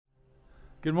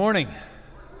Good morning.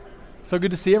 So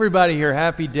good to see everybody here.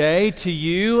 Happy day to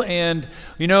you. And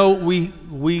you know,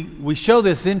 we show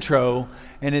this intro,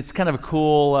 and it's kind of a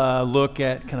cool look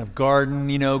at kind of garden,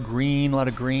 green, a lot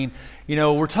of green.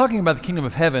 We're talking about the kingdom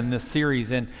of heaven, this series,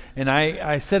 and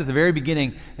I said at the very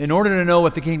beginning, in order to know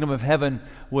what the kingdom of heaven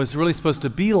was really supposed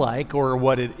to be like, or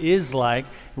what it is like,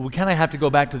 we kind of have to go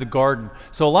back to the garden.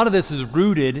 So a lot of this is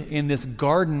rooted in this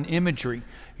garden imagery,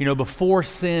 before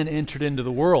sin entered into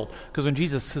the world. Because when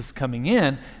Jesus is coming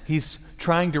in, he's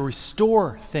trying to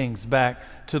restore things back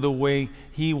to the way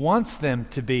he wants them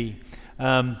to be.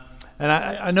 And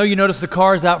I know you notice the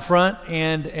cars out front,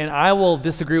 and I will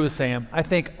disagree with Sam. I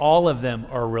think all of them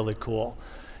are really cool.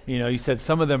 You said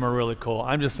some of them are really cool.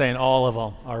 I'm just saying all of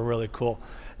them are really cool.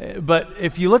 But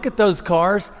if you look at those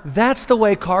cars, that's the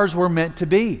way cars were meant to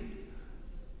be.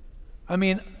 I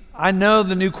mean, I know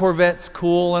the new Corvette's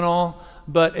cool and all,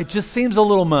 but it just seems a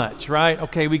little much, right?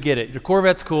 Okay, we get it. Your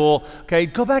Corvette's cool. Okay,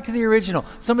 go back to the original.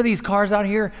 Some of these cars out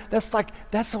here, that's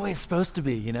the way it's supposed to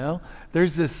be,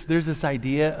 There's this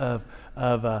idea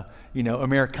of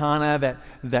Americana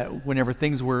that whenever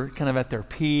things were kind of at their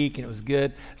peak and it was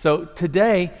good. So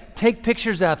today, take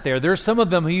pictures out there. There's some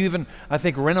of them who even, I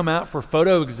think, rent them out for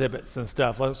photo exhibits and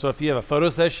stuff. So if you have a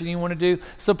photo session you want to do,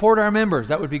 support our members.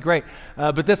 That would be great.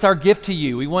 But that's our gift to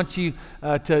you. We want you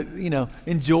to,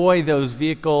 enjoy those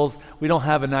vehicles. We don't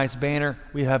have a nice banner.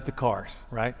 We have the cars,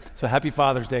 right? So happy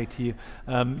Father's Day to you.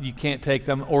 You can't take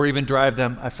them or even drive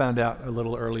them. I found out a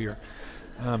little earlier.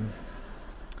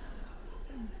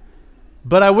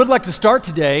 But I would like to start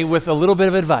today with a little bit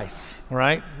of advice, all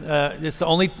right? It's the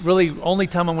only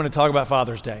time I'm going to talk about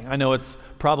Father's Day. I know it's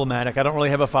problematic. I don't really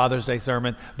have a Father's Day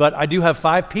sermon, but I do have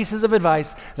 5 pieces of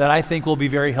advice that I think will be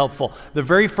very helpful. The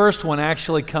very first one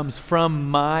actually comes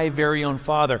from my very own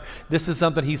father. This is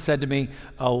something he said to me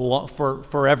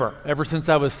forever, ever since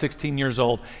I was 16 years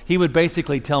old. He would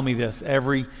basically tell me this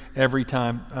every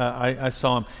time I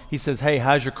saw him. He says, "Hey,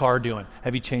 how's your car doing?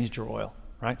 Have you changed your oil?"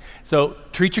 Right? So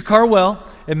treat your car well.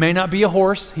 It may not be a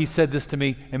horse. He said this to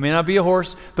me. It may not be a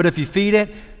horse, but if you feed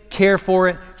it, care for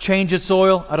it, change its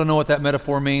oil, I don't know what that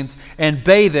metaphor means, and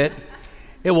bathe it,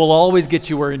 it will always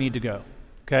get you where you need to go.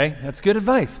 Okay? That's good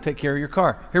advice. Take care of your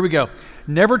car. Here we go.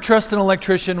 Never trust an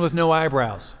electrician with no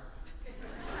eyebrows.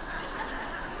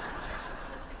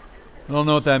 I don't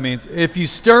know what that means. If you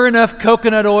stir enough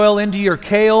coconut oil into your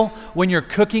kale when you're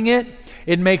cooking it,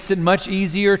 it makes it much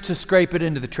easier to scrape it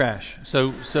into the trash.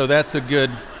 So that's a good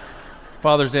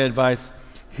Father's Day advice.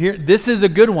 Here, this is a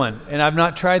good one, and I've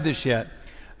not tried this yet.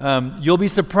 You'll be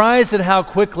surprised at how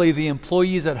quickly the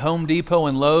employees at Home Depot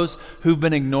and Lowe's who've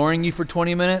been ignoring you for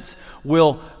 20 minutes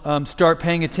will start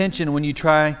paying attention when you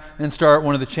try and start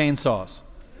one of the chainsaws.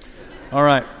 All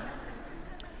right.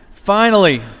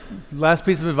 Finally, last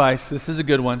piece of advice. This is a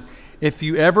good one. If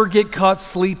you ever get caught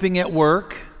sleeping at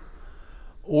work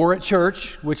or at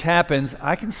church, which happens,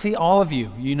 I can see all of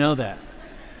you. You know that.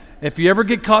 If you ever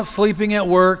get caught sleeping at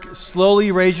work,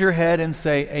 slowly raise your head and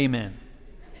say amen.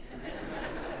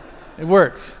 It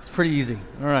works. It's pretty easy.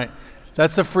 All right.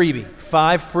 That's a freebie.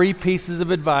 5 free pieces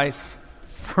of advice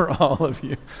for all of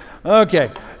you. Okay.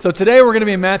 So today we're going to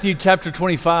be in Matthew chapter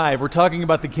 25. We're talking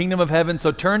about the kingdom of heaven.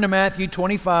 So turn to Matthew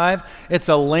 25. It's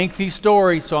a lengthy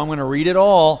story, so I'm going to read it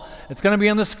all. It's going to be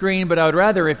on the screen, but I would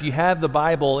rather if you have the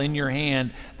Bible in your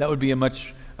hand, that would be a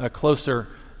much closer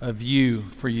view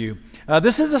for you.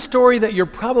 This is a story that you're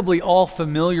probably all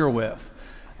familiar with.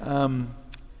 And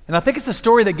I think it's a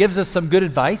story that gives us some good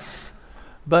advice,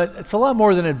 but it's a lot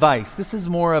more than advice. This is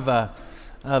more of a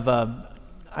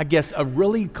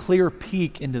really clear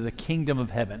peek into the kingdom of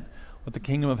heaven, what the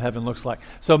kingdom of heaven looks like.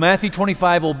 So Matthew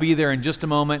 25 will be there in just a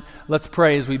moment. Let's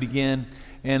pray as we begin,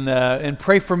 and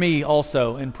pray for me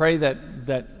also, and pray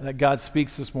that God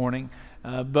speaks this morning,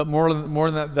 but more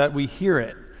than that we hear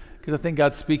it, because I think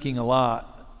God's speaking a lot.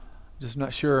 Just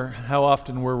not sure how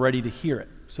often we're ready to hear it.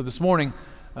 So this morning,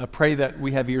 pray that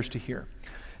we have ears to hear.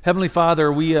 Heavenly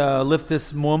Father, we lift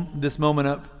this moment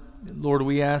up. Lord,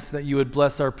 we ask that you would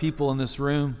bless our people in this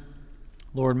room.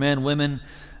 Lord, men, women,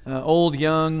 old,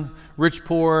 young, rich,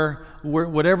 poor,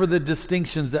 whatever the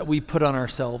distinctions that we put on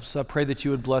ourselves, I pray that you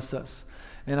would bless us.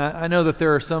 And I know that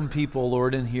there are some people,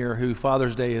 Lord, in here who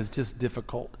Father's Day is just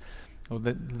difficult.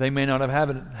 That they may not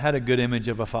have had a good image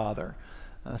of a father.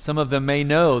 Some of them may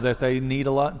know that they need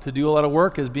to do a lot of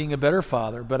work as being a better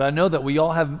father. But I know that we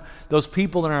all have those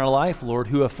people in our life, Lord,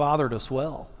 who have fathered us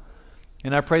well.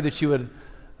 And I pray that you would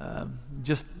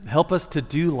just help us to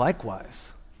do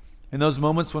likewise. In those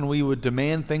moments when we would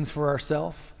demand things for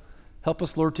ourselves, help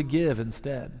us, Lord, to give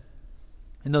instead.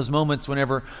 In those moments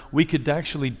whenever we could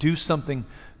actually do something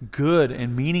good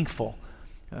and meaningful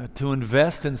to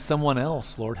invest in someone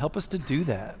else, Lord. Help us to do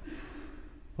that.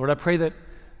 Lord, I pray that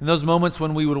in those moments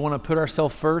when we would want to put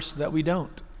ourselves first, that we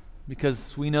don't,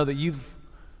 because we know that you've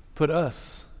put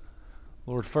us,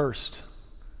 Lord, first.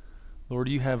 Lord,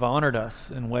 you have honored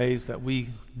us in ways that we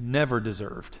never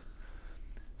deserved.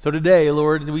 So today,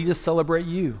 Lord, we just celebrate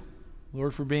you,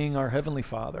 Lord, for being our Heavenly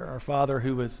Father, our Father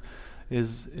who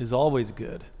is always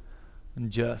good and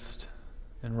just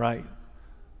and right.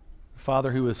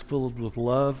 Father who is filled with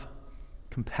love,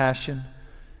 compassion,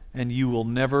 and you will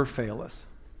never fail us.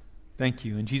 Thank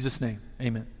you. In Jesus' name,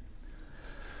 amen.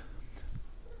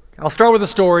 I'll start with a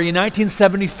story. In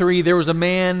 1973, there was a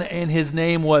man, and his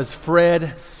name was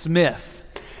Fred Smith.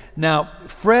 Now,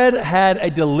 Fred had a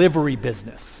delivery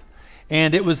business,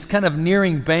 and it was kind of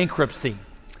nearing bankruptcy.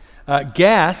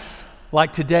 Gas,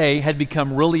 like today, had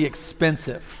become really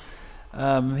expensive.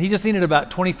 He just needed about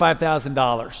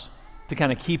 $25,000 to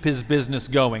kind of keep his business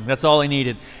going. That's all he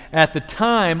needed. At the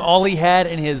time, all he had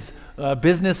in his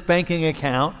business banking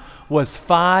account was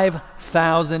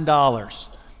 $5,000.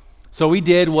 So he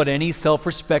did what any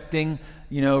self-respecting,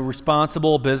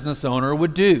 responsible business owner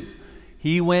would do.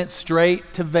 He went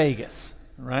straight to Vegas,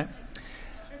 right?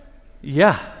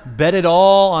 Yeah, bet it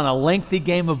all on a lengthy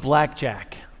game of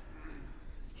blackjack.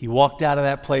 He walked out of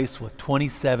that place with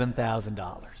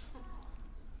 $27,000.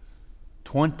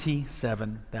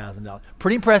 $27,000.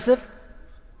 Pretty impressive,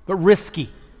 but risky.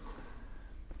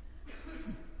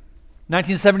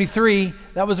 1973,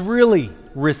 that was really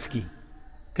risky.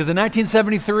 Because in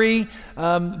 1973,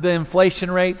 the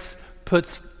inflation rates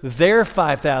puts their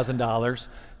 $5,000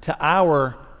 to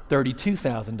our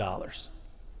 $32,000.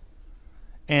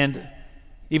 And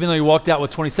even though he walked out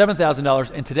with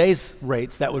 $27,000, in today's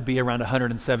rates, that would be around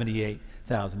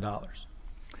 $178,000.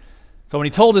 So when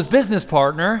he told his business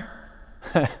partner,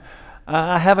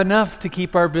 I have enough to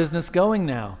keep our business going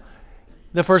now,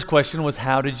 the first question was,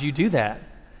 how did you do that?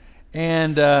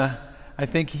 And I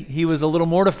think he was a little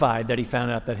mortified that he found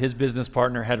out that his business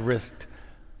partner had risked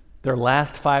their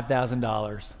last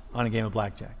 $5,000 on a game of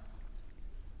blackjack.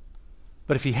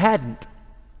 But if he hadn't,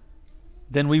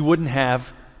 then we wouldn't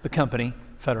have the company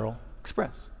Federal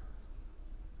Express.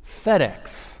 FedEx,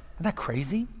 isn't that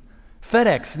crazy?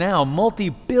 FedEx now,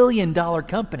 multi-billion-dollar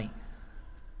company.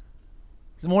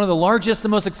 It's one of the largest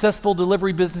and most successful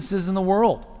delivery businesses in the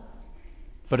world.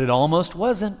 But it almost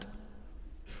wasn't.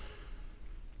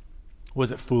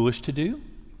 Was it foolish to do?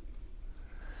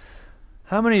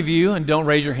 How many of you, and don't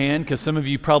raise your hand because some of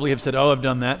you probably have said, oh, I've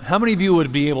done that. How many of you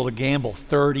would be able to gamble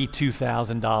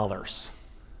 $32,000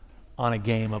 on a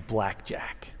game of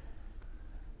blackjack?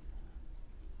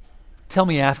 Tell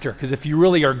me after, because if you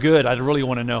really are good, I'd really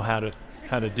want to know how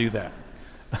to do that.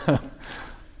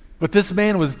 But this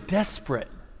man was desperate.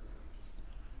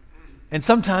 And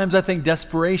sometimes I think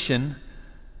desperation,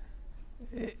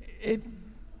 it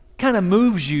kind of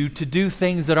moves you to do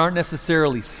things that aren't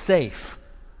necessarily safe.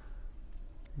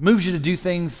 It moves you to do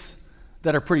things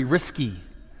that are pretty risky.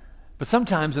 But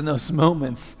sometimes in those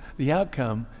moments, the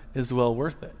outcome is well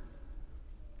worth it.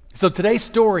 So today's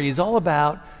story is all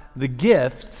about the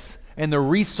gifts and the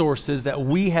resources that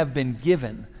we have been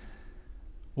given.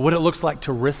 What it looks like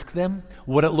to risk them,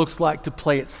 what it looks like to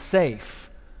play it safe.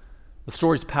 The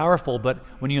story's powerful, but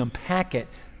when you unpack it,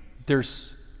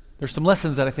 there's some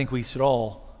lessons that I think we should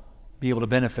all be able to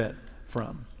benefit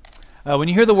from. When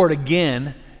you hear the word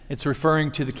again, it's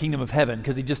referring to the kingdom of heaven,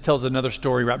 because he just tells another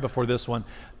story right before this one,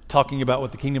 talking about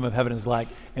what the kingdom of heaven is like.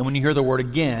 And when you hear the word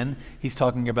again, he's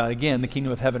talking about, again, the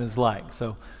kingdom of heaven is like.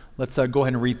 So let's go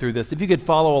ahead and read through this. If you could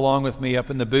follow along with me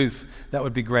up in the booth, that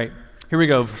would be great. Here we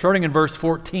go, starting in verse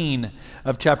 14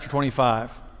 of chapter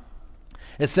 25.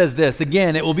 It says this,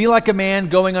 again, it will be like a man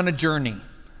going on a journey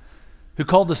who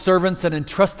called the servants and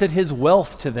entrusted his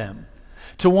wealth to them.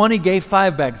 To one he gave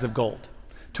 5 bags of gold,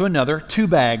 to another 2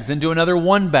 bags, and to another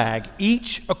 1 bag,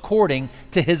 each according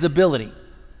to his ability.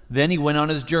 Then he went on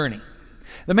his journey.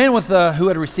 The man who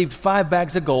had received 5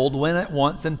 bags of gold went at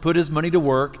once and put his money to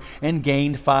work and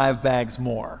gained 5 bags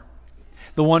more.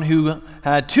 The one who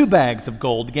had 2 bags of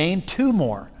gold gained 2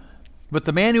 more. But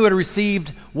the man who had received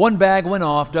 1 bag went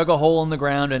off, dug a hole in the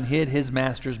ground, and hid his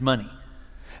master's money.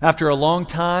 After a long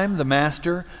time, the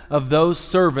master of those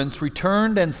servants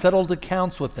returned and settled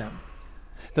accounts with them.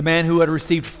 The man who had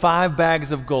received 5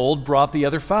 bags of gold brought the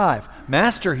other 5.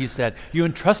 Master, he said, you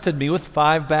entrusted me with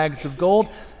 5 bags of gold.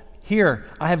 Here,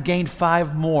 I have gained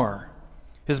 5 more.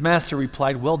 His master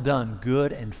replied, well done,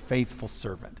 good and faithful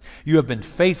servant. You have been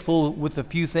faithful with a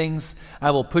few things.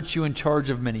 I will put you in charge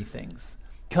of many things.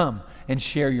 Come and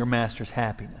share your master's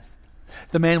happiness.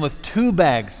 The man with 2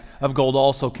 bags of gold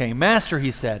also came. Master,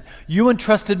 he said, you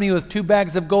entrusted me with 2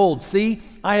 bags of gold. See,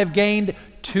 I have gained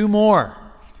 2 more.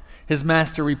 His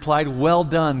master replied, well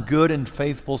done, good and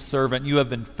faithful servant. You have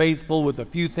been faithful with a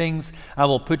few things. I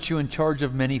will put you in charge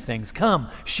of many things. Come,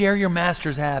 share your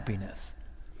master's happiness.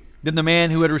 Then the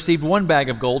man who had received 1 bag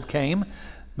of gold came.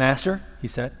 Master, he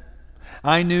said,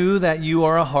 I knew that you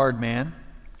are a hard man,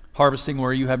 harvesting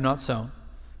where you have not sown,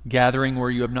 gathering where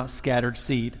you have not scattered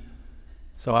seed.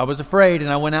 So I was afraid, and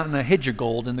I went out and I hid your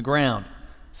gold in the ground.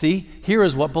 See, here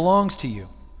is what belongs to you.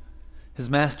 His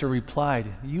master replied,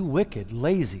 you wicked,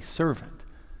 lazy servant.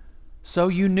 So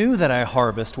you knew that I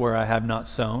harvest where I have not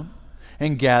sown,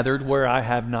 and gathered where I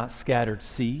have not scattered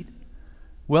seed.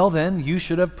 Well then, you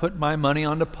should have put my money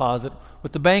on deposit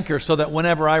with the banker, so that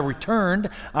whenever I returned,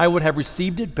 I would have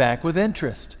received it back with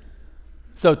interest.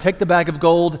 So take the bag of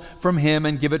gold from him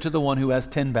and give it to the one who has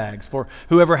 10 bags. For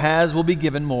whoever has will be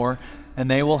given more, and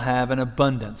they will have an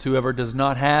abundance. Whoever does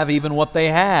not have, even what they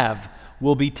have,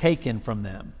 will be taken from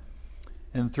them.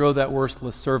 And throw that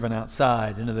worthless servant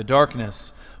outside into the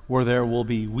darkness, where there will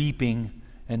be weeping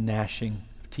and gnashing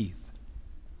of teeth.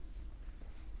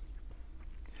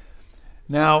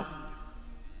 Now,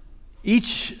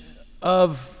 each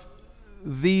of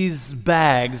these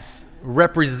bags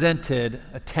represented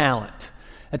a talent.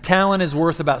 A talent is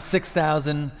worth about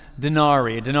 6,000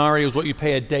 denarii. A denarii is what you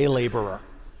pay a day laborer.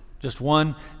 Just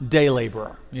one day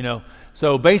laborer,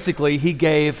 So basically, he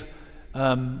gave,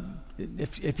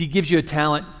 if he gives you a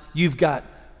talent, you've got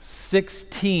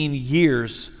 16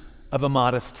 years of a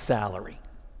modest salary.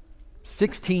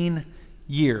 16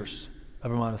 years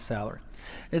of a modest salary.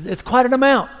 It's quite an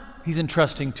amount he's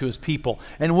entrusting to his people.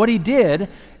 And what he did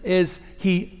is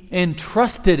he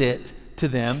entrusted it to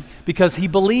them because he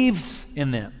believes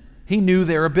in them. He knew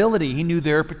their ability. He knew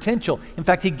their potential. In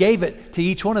fact, he gave it to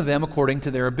each one of them according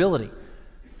to their ability.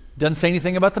 Doesn't say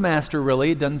anything about the master,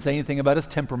 really. It doesn't say anything about his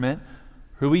temperament,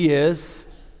 who he is.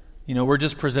 We're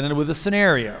just presented with a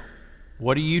scenario.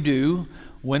 What do you do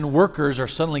when workers are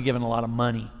suddenly given a lot of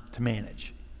money to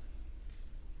manage?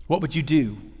 What would you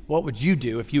do? What would you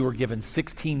do if you were given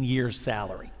 16 years'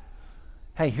 salary?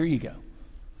 Hey, here you go.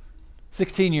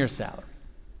 16 years' salary.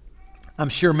 I'm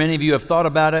sure many of you have thought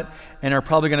about it and are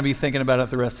probably going to be thinking about it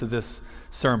the rest of this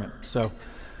sermon. So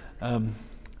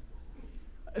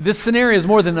this scenario is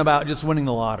more than about just winning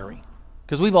the lottery,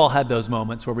 because we've all had those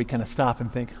moments where we kind of stop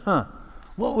and think,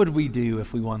 what would we do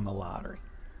if we won the lottery?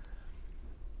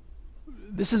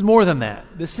 This is more than that.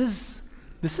 This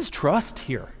is trust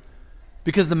here,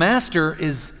 because the master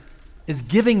is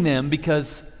giving them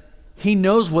because he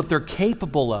knows what they're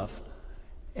capable of,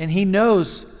 and he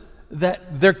knows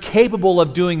that they're capable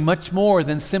of doing much more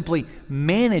than simply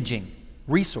managing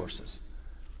resources.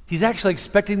 He's actually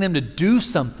expecting them to do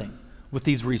something with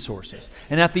these resources.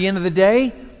 And at the end of the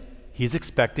day, he's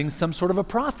expecting some sort of a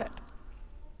profit.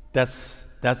 That's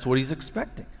what he's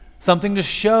expecting. Something to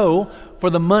show for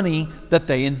the money that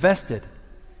they invested.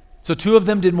 So 2 of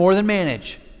them did more than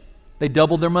manage. They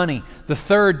doubled their money. The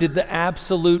third did the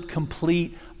absolute,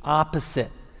 complete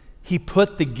opposite. He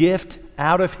put the gift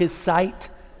out of his sight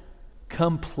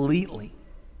completely.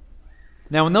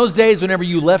 Now, in those days, whenever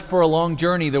you left for a long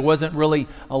journey, there wasn't really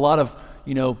a lot of,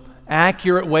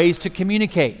 accurate ways to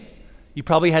communicate. You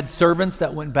probably had servants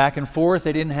that went back and forth.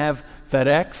 They didn't have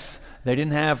FedEx. They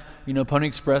didn't have, Pony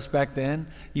Express back then.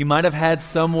 You might have had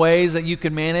some ways that you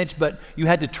could manage, but you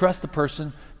had to trust the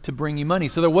person to bring you money.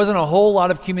 So there wasn't a whole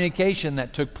lot of communication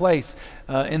that took place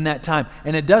in that time.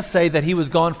 And it does say that he was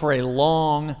gone for a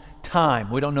long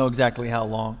time. We don't know exactly how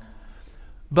long.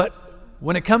 But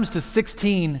when it comes to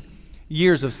 16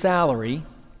 years of salary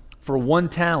for 1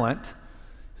 talent,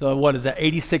 so what is that,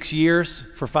 86 years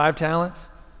for 5 talents? Is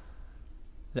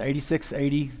that 86,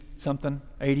 80 something,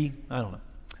 80? I don't know.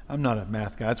 I'm not a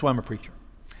math guy. That's why I'm a preacher.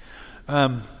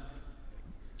 How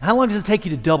long does it take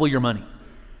you to double your money?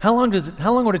 How long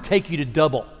would it take you to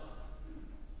double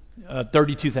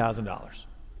 $32,000?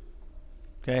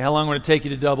 Okay, how long would it take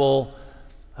you to double?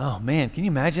 Oh man, can you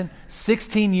imagine?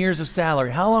 16 years of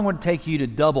salary. How long would it take you to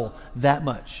double that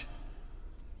much?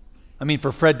 I mean,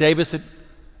 for Fred Davis, it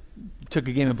took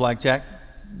a game of blackjack,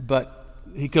 but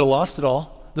he could have lost it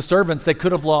all. The servants, they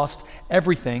could have lost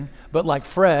everything, but like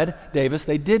Fred Davis,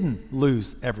 they didn't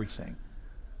lose everything.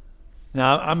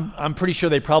 Now, I'm pretty sure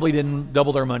they probably didn't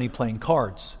double their money playing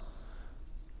cards,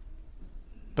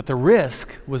 but the risk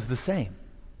was the same.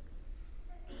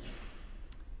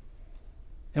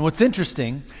 And what's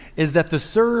interesting is that the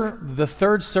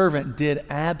third servant did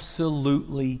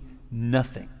absolutely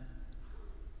nothing.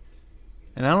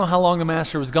 And I don't know how long the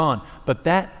master was gone, but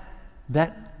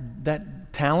that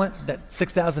that talent, that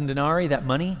 6,000 denarii, that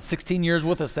money, 16 years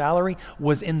worth of salary,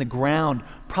 was in the ground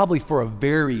probably for a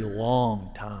very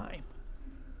long time.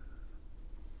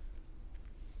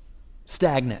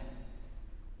 Stagnant.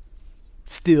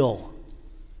 Still.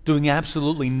 Doing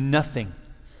absolutely nothing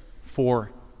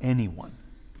for anyone.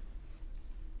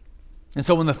 And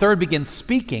so when the third begins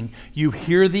speaking, you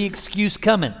hear the excuse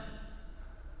coming.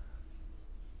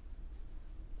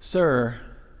 Sir,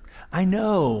 I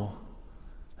know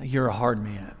that you're a hard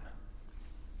man.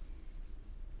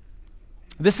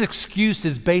 This excuse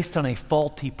is based on a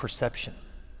faulty perception,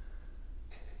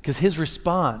 because his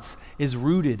response is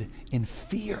rooted in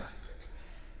fear.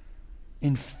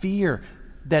 In fear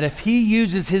that if he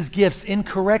uses his gifts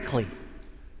incorrectly,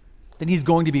 then he's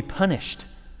going to be punished.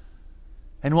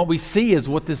 And what we see is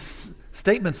what this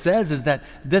statement says is that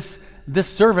this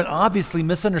servant obviously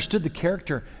misunderstood the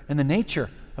character and the nature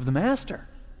of the master.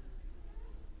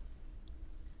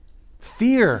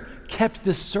 Fear kept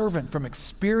this servant from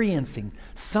experiencing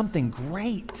something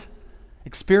great,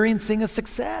 experiencing a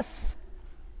success.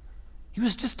 He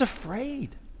was just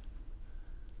afraid.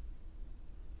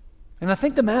 And I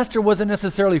think the master wasn't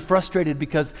necessarily frustrated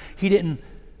because he didn't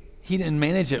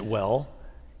manage it well.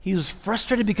 He was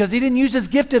frustrated because he didn't use his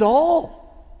gift at all.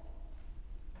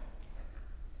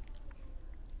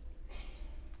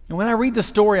 And when I read the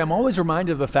story, I'm always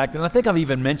reminded of the fact, and I think I've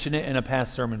even mentioned it in a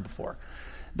past sermon before,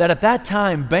 that at that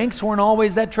time, banks weren't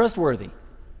always that trustworthy.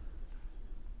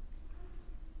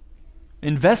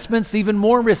 Investments even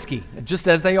more risky, just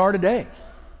as they are today.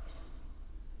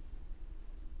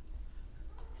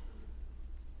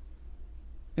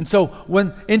 And so,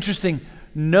 interesting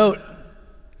note,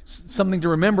 something to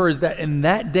remember is that in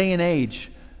that day and age,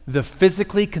 the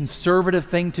physically conservative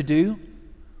thing to do,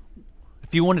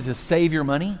 if you wanted to save your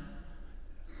money,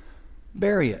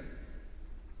 bury it.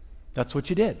 That's what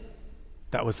you did.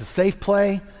 That was the safe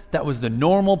play. That was the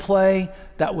normal play.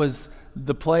 That was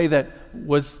the play that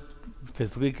was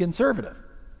physically conservative.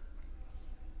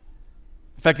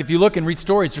 In fact, if you look and read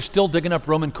stories, they're still digging up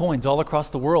Roman coins all across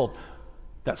the world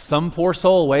that some poor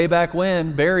soul way back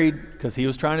when buried because he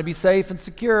was trying to be safe and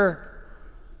secure.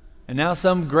 And now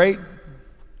some great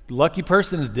lucky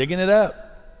person is digging it up.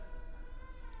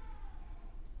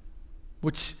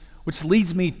 Which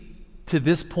leads me to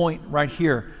this point right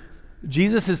here.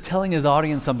 Jesus is telling his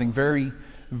audience something very,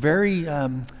 very,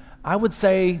 I would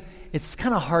say it's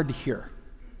kind of hard to hear.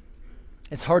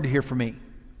 It's hard to hear for me.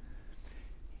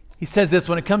 He says this: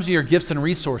 when it comes to your gifts and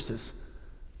resources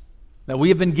that we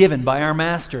have been given by our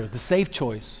master, the safe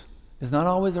choice is not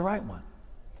always the right one.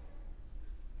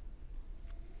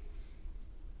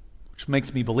 Which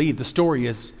makes me believe the story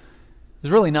is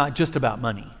really not just about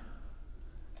money.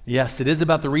 Yes, it is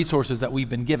about the resources that we've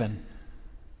been given,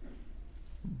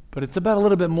 but it's about a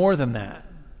little bit more than that.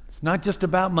 It's not just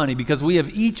about money, because we have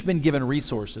each been given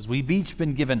resources. We've each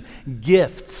been given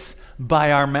gifts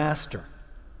by our master.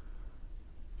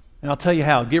 And I'll tell you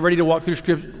how. Get ready to walk through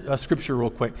Scripture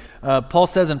real quick. Paul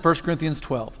says in 1 Corinthians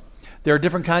 12, there are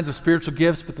different kinds of spiritual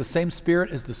gifts, but the same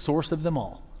Spirit is the source of them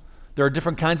all. There are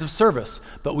different kinds of service,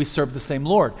 but we serve the same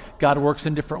Lord. God works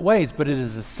in different ways, but it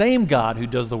is the same God who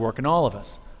does the work in all of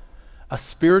us. A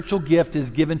spiritual gift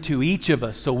is given to each of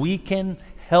us so we can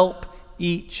help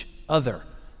each other.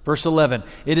 Verse 11,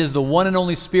 it is the one and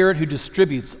only Spirit who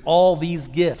distributes all these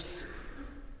gifts.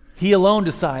 He alone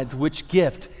decides which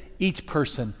gift each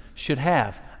person should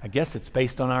have. I guess it's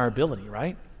based on our ability,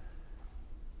 right?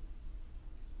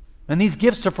 And these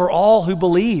gifts are for all who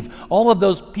believe, all of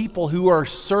those people who are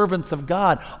servants of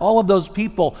God, all of those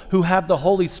people who have the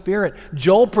Holy Spirit.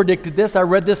 Joel predicted this. I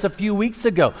read this a few weeks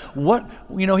ago.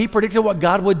 He predicted what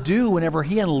God would do whenever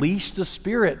he unleashed the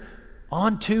Spirit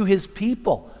onto his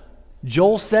people.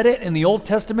 Joel said it in the Old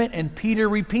Testament, and Peter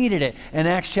repeated it in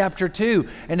Acts chapter 2.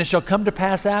 And it shall come to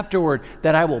pass afterward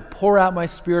that I will pour out my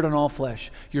Spirit on all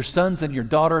flesh. Your sons and your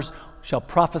daughters shall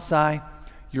prophesy.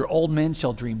 Your old men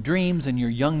shall dream dreams, and your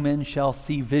young men shall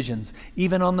see visions.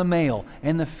 Even on the male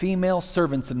and the female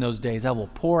servants in those days, I will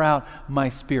pour out my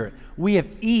Spirit. We have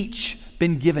each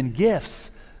been given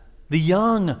gifts. The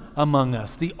young among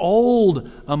us, the old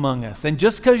among us. And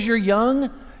just because you're young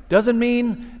doesn't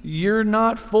mean you're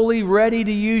not fully ready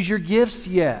to use your gifts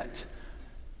yet.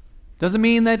 Doesn't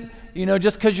mean that,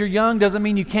 just because you're young doesn't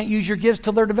mean you can't use your gifts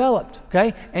till they're developed,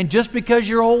 okay? And just because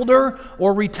you're older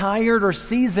or retired or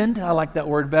seasoned, I like that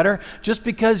word better, just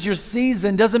because you're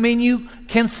seasoned doesn't mean you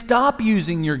can stop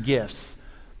using your gifts.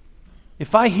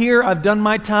 If I hear I've done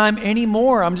my time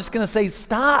anymore, I'm just going to say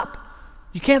stop.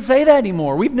 You can't say that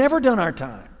anymore. We've never done our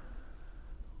time.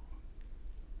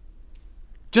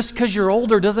 Just because you're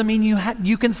older doesn't mean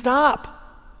you can stop.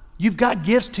 You've got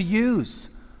gifts to use.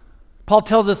 Paul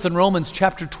tells us in Romans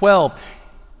chapter 12,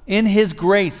 in His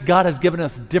grace, God has given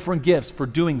us different gifts for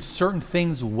doing certain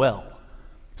things well.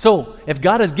 So, if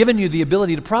God has given you the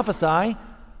ability to prophesy,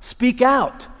 speak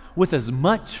out with as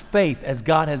much faith as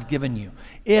God has given you.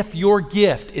 If your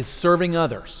gift is serving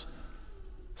others,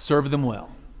 serve them well.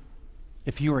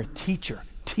 If you are a teacher,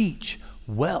 teach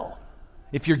well.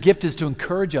 If your gift is to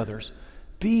encourage others,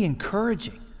 be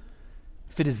encouraging.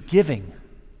 If it is giving,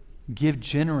 give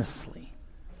generously.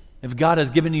 If God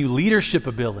has given you leadership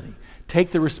ability,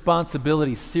 take the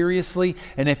responsibility seriously.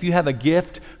 And if you have a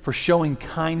gift for showing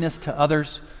kindness to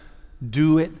others,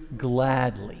 do it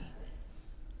gladly.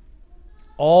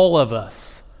 All of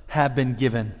us have been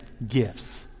given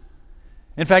gifts.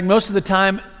 In fact, most of the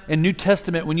time in New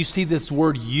Testament, when you see this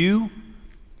word you,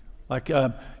 like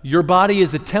your body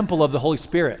is the temple of the Holy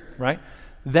Spirit, right?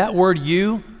 That word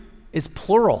you is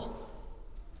plural.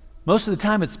 Most of the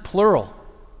time it's plural.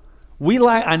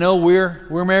 I know we're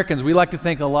Americans, we like to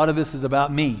think a lot of this is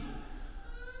about me.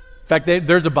 In fact,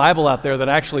 there's a Bible out there that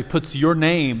actually puts your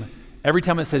name, every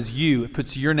time it says you, it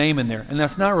puts your name in there. And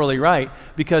that's not really right,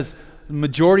 because the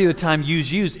majority of the time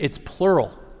used, it's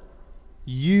plural.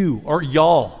 You or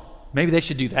y'all. Maybe they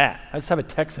should do that. I just have a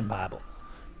Texan Bible.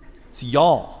 It's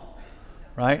y'all,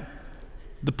 right?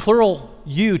 The plural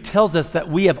you tells us that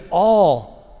we have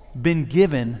all been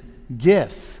given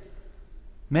gifts.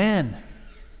 Men,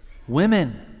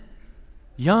 women,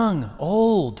 young,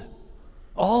 old,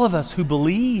 all of us who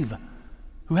believe,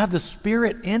 who have the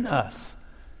Spirit in us.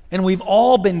 And we've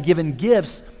all been given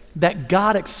gifts that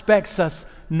God expects us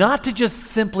not to just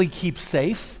simply keep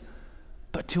safe,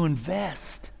 but to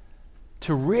invest,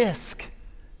 to risk,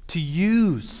 to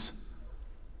use.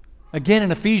 Again,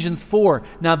 in Ephesians 4,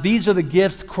 now these are the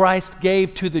gifts Christ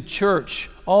gave to the church,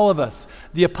 all of us,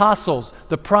 the apostles,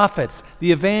 the prophets,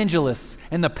 the evangelists,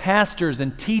 and the pastors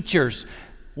and teachers.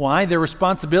 Why? Their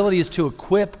responsibility is to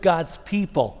equip God's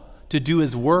people to do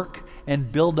His work and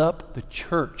build up the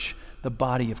church, the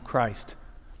body of Christ.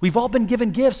 We've all been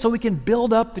given gifts so we can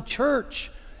build up the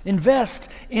church,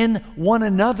 invest in one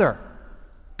another.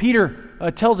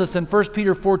 Peter tells us in 1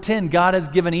 Peter 4:10, God has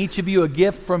given each of you a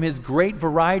gift from His great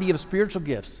variety of spiritual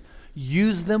gifts.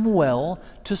 Use them well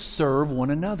to serve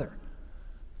one another.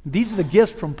 These are the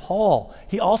gifts from Paul.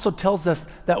 He also tells us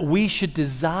that we should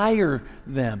desire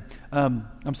them.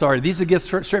 These are gifts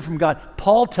straight from God.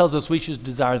 Paul tells us we should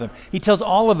desire them. He tells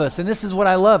all of us, and this is what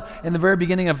I love, in the very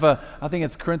beginning of, I think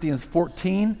it's Corinthians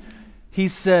 14, he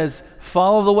says,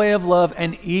 follow the way of love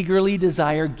and eagerly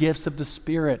desire gifts of the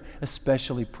Spirit,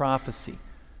 especially prophecy.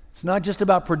 It's not just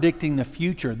about predicting the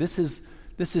future. This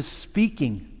is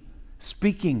speaking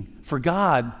for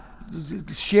God,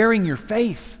 sharing your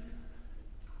faith,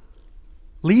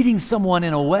 leading someone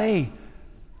in a way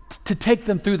to take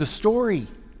them through the story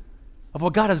of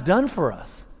what God has done for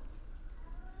us.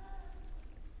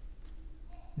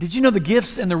 Did you know the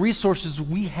gifts and the resources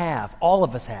we have, all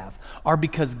of us have, are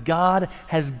because God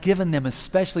has given them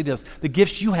especially to us. The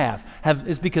gifts you have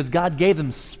is because God gave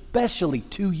them specially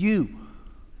to you.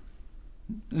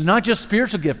 Not just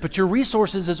spiritual gift, but your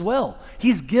resources as well.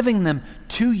 He's giving them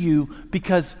to you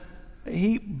because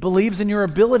He believes in your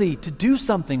ability to do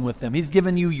something with them. He's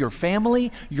given you your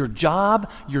family, your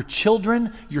job, your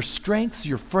children, your strengths,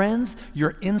 your friends,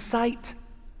 your insight.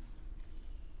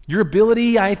 Your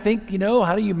ability, I think,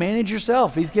 how do you manage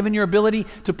yourself? He's given your ability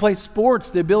to play sports,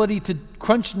 the ability to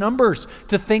crunch numbers,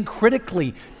 to think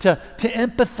critically, to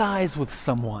empathize with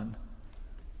someone.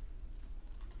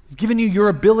 He's given you your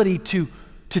ability to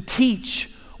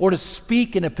teach or to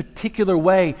speak in a particular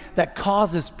way that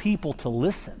causes people to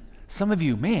listen. Some of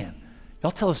you, man,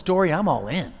 y'all tell a story, I'm all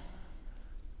in.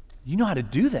 You know how to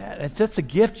do that. That's a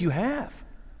gift you have.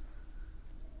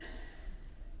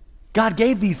 God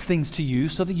gave these things to you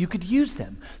so that you could use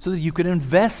them, so that you could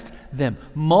invest them,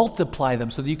 multiply them,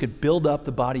 so that you could build up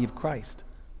the body of Christ.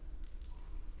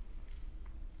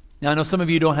 Now, I know some of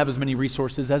you don't have as many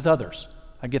resources as others.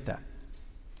 I get that.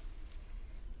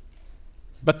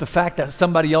 But the fact that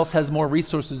somebody else has more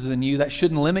resources than you, that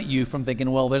shouldn't limit you from thinking,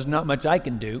 well, there's not much I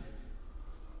can do.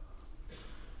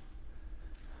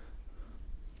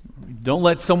 Don't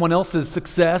let someone else's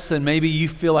success, and maybe you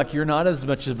feel like you're not as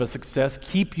much of a success,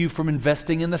 keep you from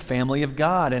investing in the family of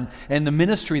God and the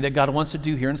ministry that God wants to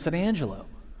do here in San Angelo.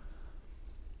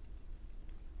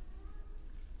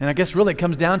 And I guess really it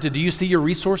comes down to, do you see your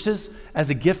resources as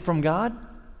a gift from God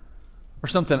or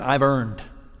something I've earned,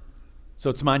 so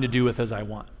it's mine to do with as I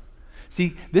want?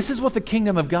 See, this is what the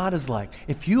kingdom of God is like.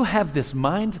 If you have this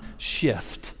mind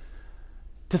shift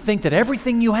to think that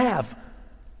everything you have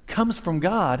comes from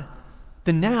God,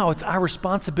 then now it's our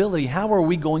responsibility. How are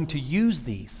we going to use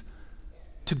these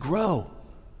to grow,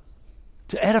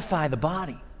 to edify the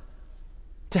body,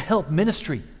 to help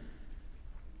ministry?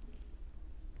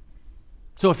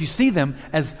 So if you see them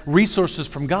as resources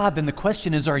from God, then the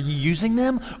question is, are you using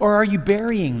them or are you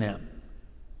burying them?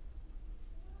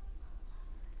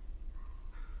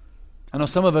 I know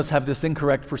some of us have this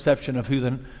incorrect perception of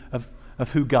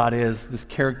who God is, this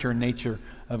character and nature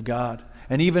of God.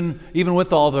 And even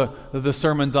with all the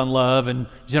sermons on love and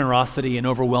generosity and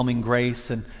overwhelming grace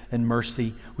and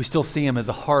mercy, we still see him as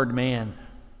a hard man,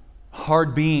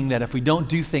 hard being that if we don't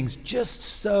do things just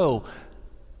so,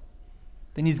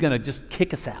 then he's going to just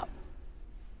kick us out.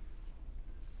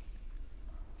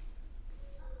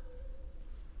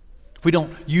 If we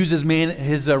don't use his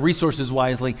resources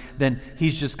wisely, then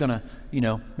he's just going to,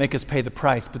 make us pay the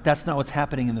price. But that's not what's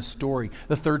happening in the story.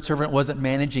 The third servant wasn't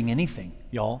managing anything,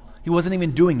 y'all. He wasn't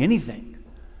even doing anything.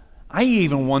 I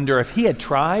even wonder if he had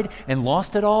tried and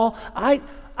lost it all,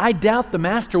 I doubt the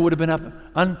master would have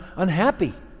been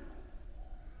unhappy.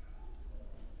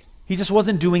 He just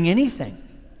wasn't doing anything.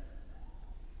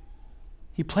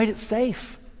 He played it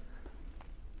safe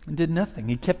and did nothing.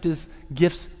 He kept his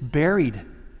gifts buried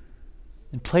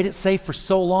and played it safe for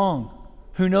so long.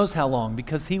 Who knows how long?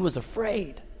 Because he was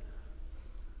afraid.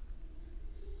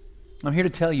 I'm here to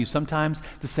tell you, sometimes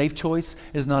the safe choice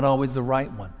is not always the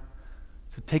right one.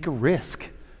 So take a risk.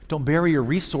 Don't bury your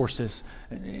resources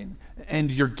and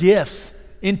your gifts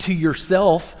into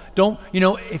yourself. Don't,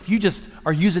 if you just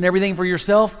are using everything for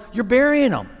yourself, you're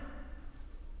burying them.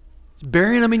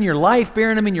 Burying them in your life,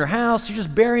 burying them in your house, you're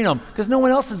just burying them because no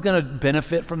one else is going to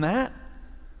benefit from that.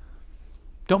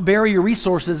 Don't bury your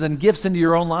resources and gifts into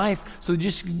your own life so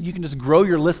you can just grow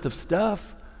your list of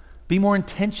stuff. Be more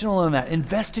intentional in that.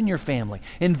 Invest in your family.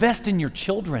 Invest in your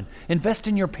children. Invest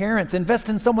in your parents. Invest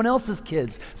in someone else's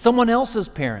kids, someone else's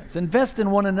parents. Invest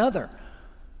in one another.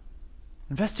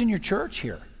 Invest in your church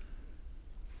here.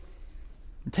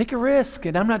 And take a risk.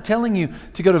 And I'm not telling you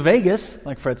to go to Vegas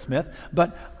like Fred Smith,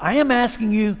 but I am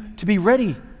asking you to be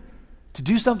ready to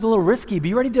do something a little risky.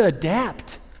 Be ready to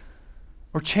adapt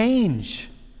or change.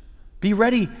 Be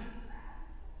ready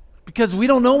because we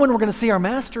don't know when we're going to see our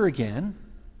master again.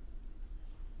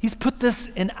 He's put this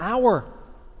in our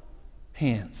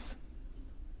hands.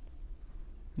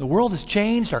 The world has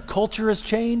changed. Our culture has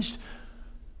changed.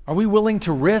 Are we willing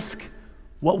to risk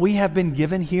what we have been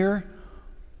given here?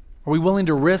 Are we willing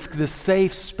to risk this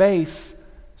safe space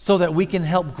so that we can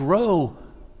help grow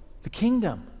the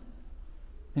kingdom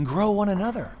and grow one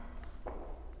another?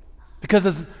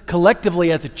 Because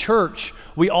collectively as a church,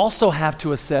 we also have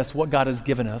to assess what God has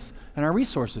given us and our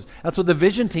resources. That's what the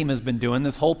vision team has been doing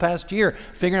this whole past year,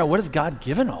 figuring out what has God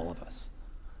given all of us.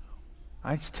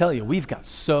 I just tell you, we've got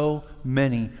so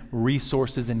many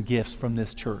resources and gifts from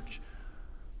this church.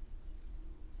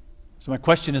 So my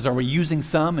question is, are we using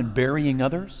some and burying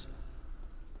others?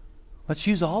 Let's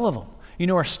use all of them.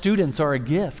 Our students are a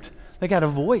gift. They got a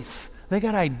voice. They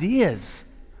got ideas.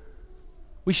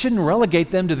 We shouldn't relegate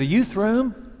them to the youth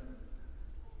room.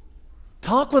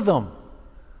 Talk with them.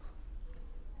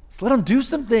 Just let them do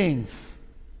some things.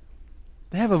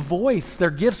 They have a voice.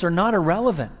 Their gifts are not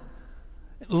irrelevant.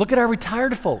 Look at our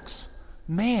retired folks.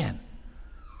 Man,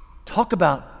 talk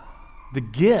about the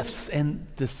gifts and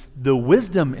the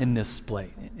wisdom in this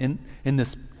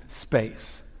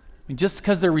space. Just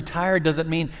because they're retired doesn't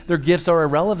mean their gifts are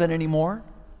irrelevant anymore.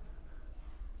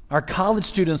 Our college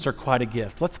students are quite a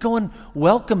gift. Let's go and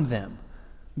welcome them.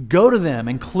 Go to them,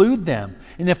 include them.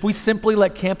 And if we simply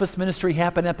let campus ministry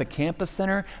happen at the campus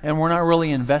center and we're not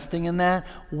really investing in that,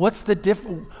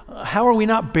 how are we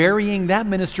not burying that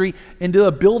ministry into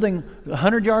a building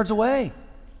 100 yards away?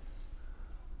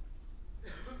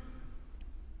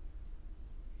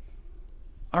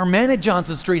 Our men at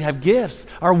Johnson Street have gifts.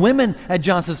 Our women at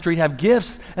Johnson Street have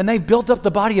gifts, and they've built up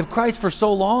the body of Christ for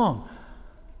so long.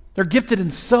 They're gifted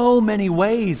in so many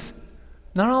ways.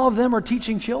 Not all of them are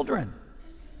teaching children.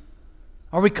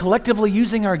 Are we collectively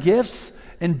using our gifts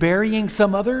and burying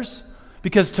some others?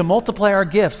 Because to multiply our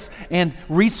gifts and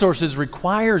resources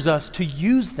requires us to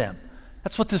use them.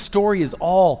 That's what this story is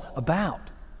all about.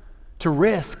 To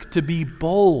risk, to be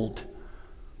bold.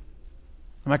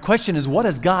 My question is, what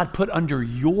has God put under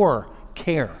your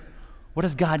care? What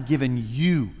has God given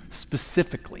you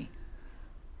specifically?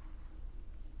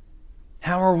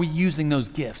 How are we using those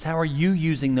gifts? How are you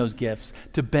using those gifts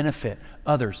to benefit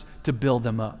others, to build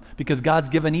them up? Because God's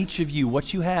given each of you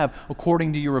what you have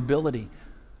according to your ability.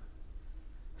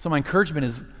 So my encouragement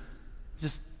is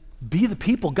just be the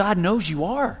people God knows you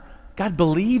are. God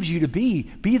believes you to be.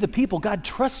 Be the people God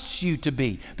trusts you to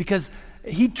be. Because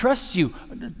he trusts you.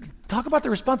 Talk about the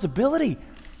responsibility.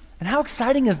 And how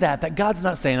exciting is that God's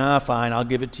not saying, fine, I'll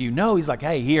give it to you. No, he's like,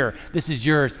 hey, here, this is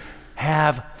yours.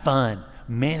 Have fun.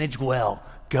 Manage well.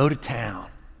 Go to town.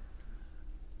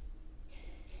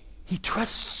 He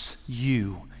trusts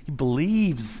you. He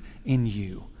believes in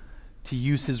you to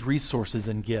use his resources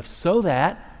and gifts so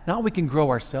that not we can grow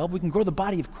ourselves, we can grow the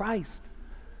body of Christ.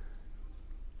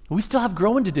 We still have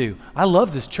growing to do. I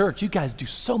love this church. You guys do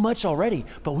so much already,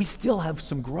 but we still have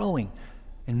some growing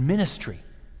and ministry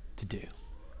to do.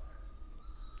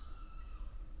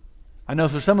 I know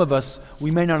for some of us,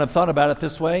 we may not have thought about it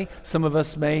this way. Some of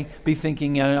us may be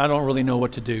thinking, I don't really know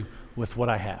what to do with what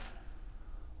I have.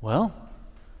 Well,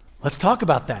 let's talk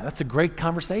about that. That's a great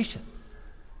conversation.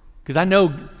 Because I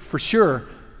know for sure,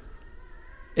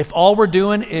 if all we're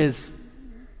doing is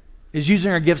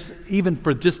using our gifts even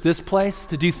for just this place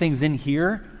to do things in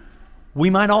here, we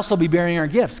might also be burying our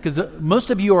gifts. Because most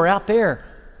of you are out there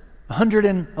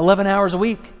 111 hours a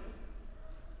week.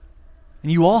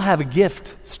 And you all have a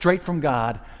gift straight from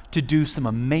God to do some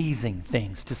amazing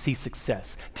things, to see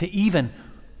success, to even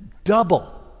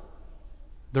double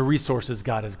the resources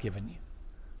God has given you.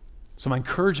 So my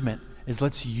encouragement is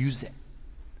let's use it.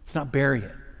 Let's not bury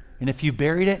it. And if you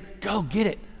buried it, go get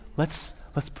it. Let's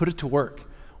put it to work.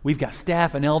 We've got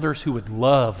staff and elders who would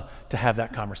love to have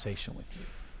that conversation with you.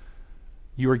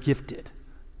 You are gifted.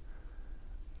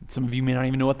 Some of you may not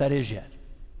even know what that is yet.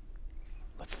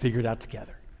 Let's figure it out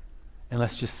together. And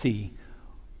let's just see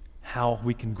how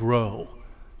we can grow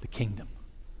the kingdom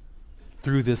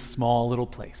through this small little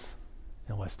place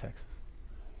in West Texas.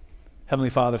 Heavenly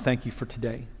Father, thank you for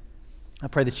today. I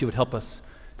pray that you would help us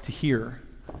to hear,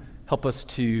 help us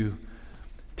to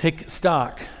take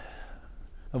stock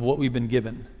of what we've been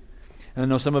given. And I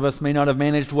know some of us may not have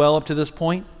managed well up to this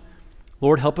point.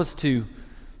 Lord, help us to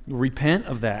repent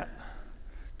of that,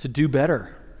 to do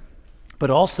better. But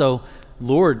also,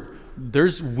 Lord,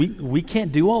 we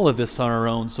can't do all of this on our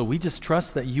own, so we just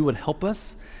trust that you would help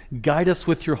us, guide us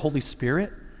with your Holy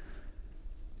Spirit,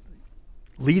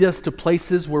 lead us to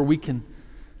places where we can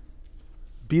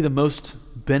be the most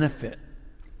benefit.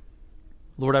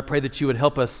 Lord, I pray that you would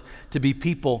help us to be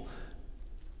people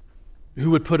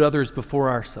who would put others before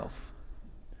ourselves.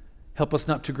 Help us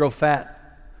not to grow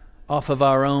fat off of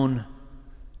our own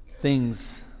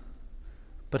things,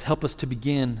 but help us to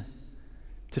begin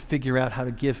to figure out how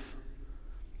to give,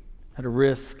 how to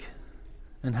risk,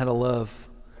 and how to love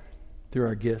through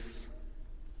our gifts.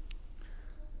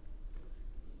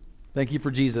 Thank you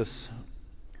for Jesus,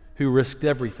 who risked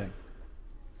everything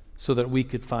so that we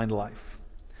could find life.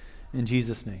 In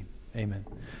Jesus' name, amen.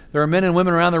 There are men and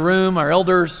women around the room, our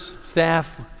elders,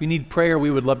 staff. If you need prayer,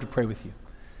 we would love to pray with you.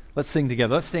 Let's sing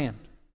together. Let's stand.